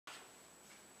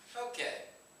Okay,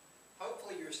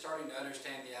 hopefully you're starting to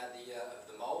understand the idea of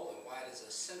the mole and why it is a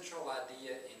central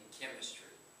idea in chemistry.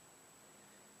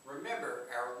 Remember,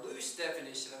 our loose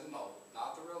definition of the mole,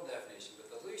 not the real definition,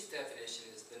 but the loose definition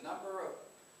is the number of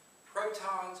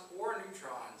protons or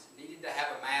neutrons needed to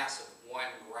have a mass of 1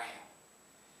 gram.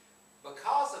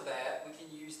 Because of that, we can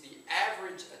use the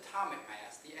average atomic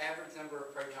mass, the average number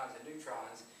of protons and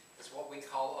neutrons, is what we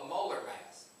call a molar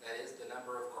mass. That is the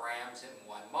number of grams in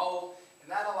 1 mole, and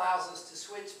that allows us to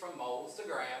switch from moles to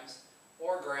grams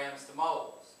or grams to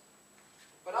moles.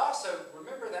 But also,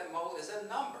 remember that mole is a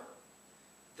number.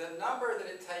 The number that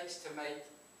it takes to make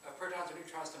protons or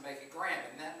neutrons to make a gram,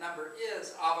 and that number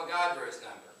is Avogadro's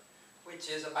number, which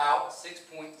is about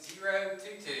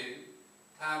 6.022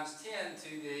 times 10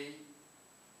 to the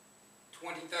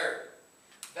 23rd.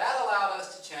 That allowed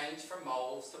us to change from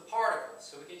moles to particles.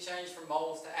 So we can change from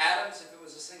moles to atoms if it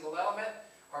was a single element,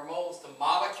 or moles to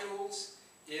molecules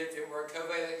if it were a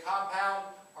covalent compound,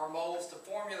 or moles to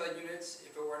formula units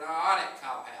if it were an ionic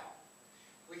compound.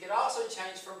 We could also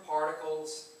change from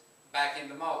particles back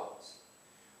into moles.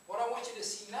 What I want you to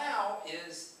see now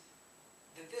is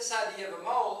that this idea of a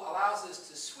mole allows us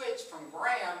to switch from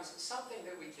grams, something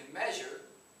that we can measure,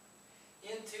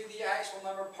 into the actual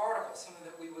number of particles, something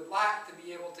that we would like to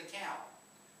be able to count.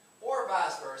 Or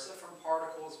vice versa, from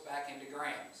particles back into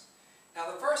grams. Now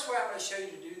the first way I'm going to show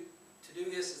you to do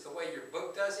this is the way your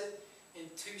book does it, in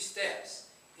 2 steps.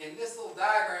 And this little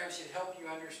diagram should help you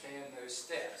understand those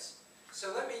steps.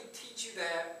 So let me teach you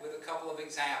that with a couple of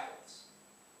examples.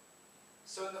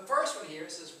 So in the first one here,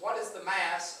 it says, what is the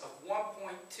mass of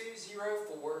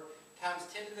 1.204 times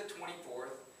 10 to the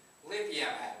 24th lithium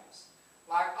atoms?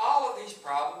 Like all of these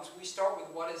problems, we start with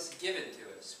what is given to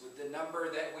us, with the number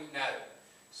that we know.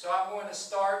 So I'm going to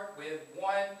start with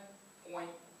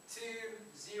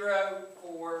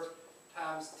 1.204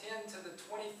 times 10 to the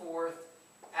 24th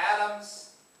atoms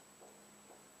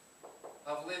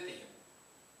of lithium.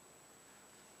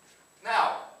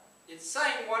 Now, it's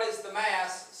saying what is the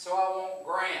mass, so I want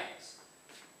grams.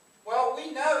 Well,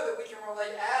 we know that we can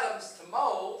relate atoms to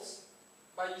moles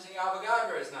by using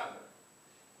Avogadro's number.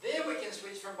 Then we can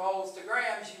switch from moles to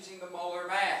grams using the molar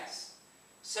mass.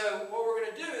 So what we're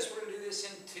going to do is we're going to do this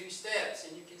in 2 steps,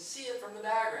 and you can see it from the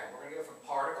diagram. We're going to go from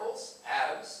particles,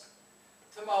 atoms,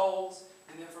 to moles,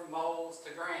 and then from moles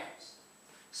to grams.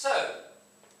 So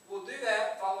we'll do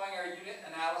that following our unit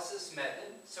analysis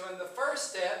method. So in the first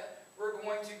step, we're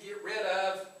going to get rid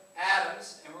of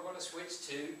atoms, and we're going to switch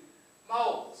to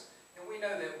moles. And we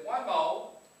know that 1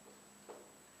 mole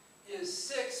is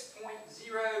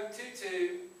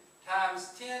 6.022 times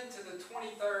 10 to the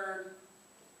 23rd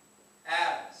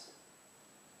atoms.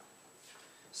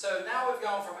 So now we've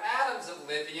gone from atoms of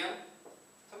lithium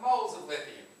to moles of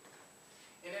lithium.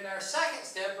 And in our second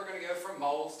step, we're going to go from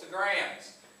moles to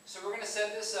grams. So we're going to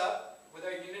set this up with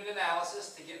our unit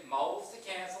analysis to get moles to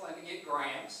cancel and to get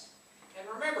grams. And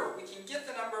remember, we can get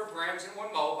the number of grams in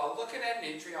 1 mole by looking at an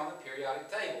entry on the periodic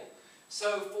table.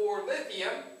 So for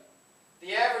lithium,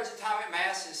 the average atomic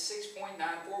mass is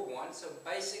 6.941. So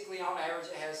basically, on average,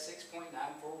 it has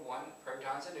 6.941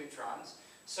 protons and neutrons.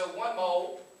 So 1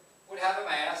 mole would have a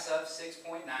mass of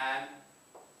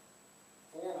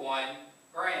 6.941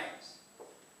 grams.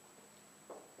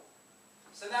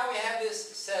 So now we have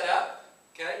this set up,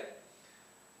 okay?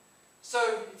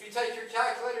 So if you take your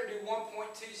calculator, do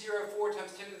 1.204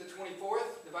 times 10 to the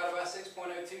 24th, divided by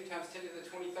 6.02 times 10 to the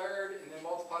 23rd, and then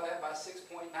multiply that by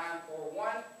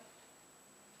 6.941.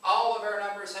 All of our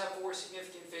numbers have 4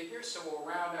 significant figures, so we'll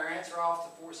round our answer off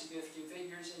to 4 significant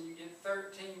figures, and you get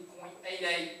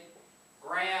 13.88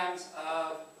 grams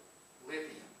of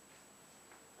lithium.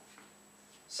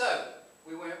 So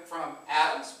we went from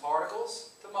atoms,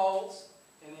 particles, to moles,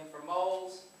 and then from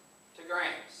moles to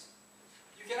grams.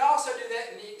 You can also do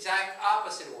that in the exact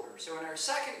opposite order. So in our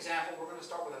second example, we're going to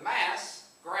start with a mass,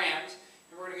 grams,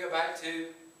 and we're going to go back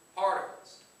to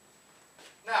particles.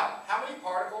 Now, how many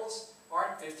particles are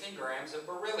in 15 grams of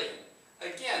beryllium?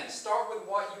 Again, start with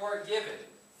what you are given.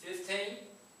 15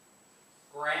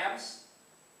 grams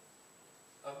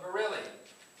of beryllium.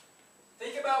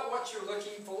 Think about what you're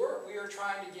looking for. We are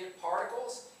trying to get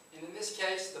particles, and in this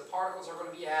case, the particles are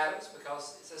going to be atoms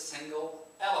because it's a single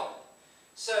element.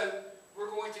 So we're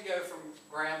going to go from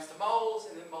grams to moles,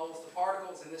 and then moles to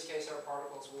particles. In this case, our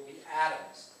particles will be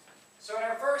atoms. So in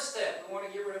our first step, we want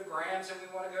to get rid of grams, and we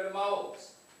want to go to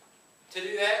moles. To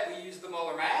do that, we use the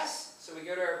molar mass. So we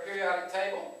go to our periodic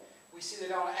table. We see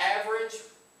that on average,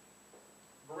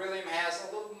 beryllium has a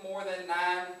little more than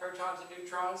 9 protons and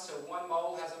neutrons. So 1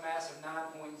 mole has a mass of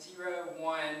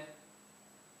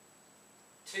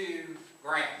 9.012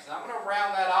 grams. Now I'm going to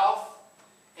round that off,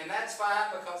 and that's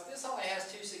fine because this only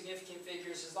has 2 significant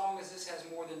figures. As long as this has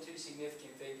more than 2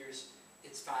 significant figures,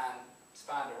 it's fine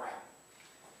to round.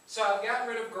 So I've gotten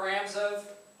rid of grams of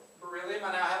beryllium.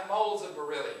 I now have moles of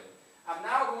beryllium. I'm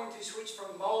now going to switch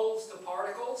from moles to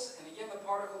particles. And again, the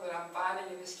particle that I'm finding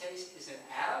in this case is an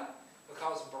atom,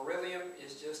 because beryllium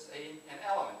is just an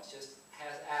element. It just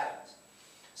has atoms.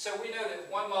 So we know that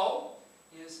 1 mole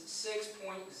is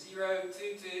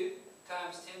 6.022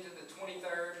 times 10 to the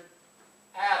 23rd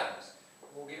atoms.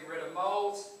 We'll get rid of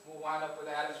moles, we'll wind up with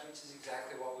atoms, which is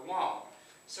exactly what we want.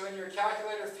 So in your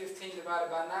calculator, 15 divided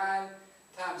by 9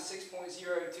 times 6.022 times 10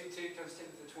 to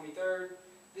the 23rd.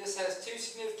 This has 2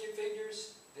 significant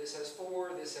figures. This has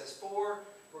 4, this has 4.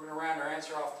 We're going to round our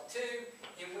answer off to 2.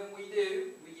 And when we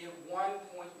do, we get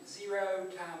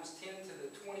 1.0 times 10 to the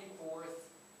 24th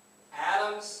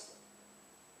atoms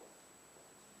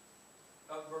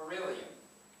of beryllium.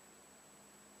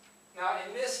 Now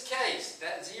in this case,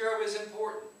 that 0 is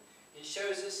important. It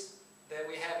shows us that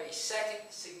we have a second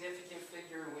significant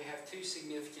figure and we have 2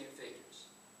 significant figures.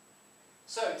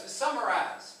 So to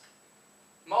summarize,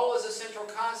 mole is a central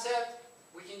concept.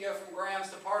 We can go from grams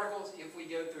to particles if we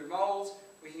go through moles.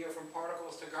 We can go from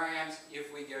particles to grams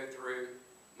if we go through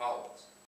moles.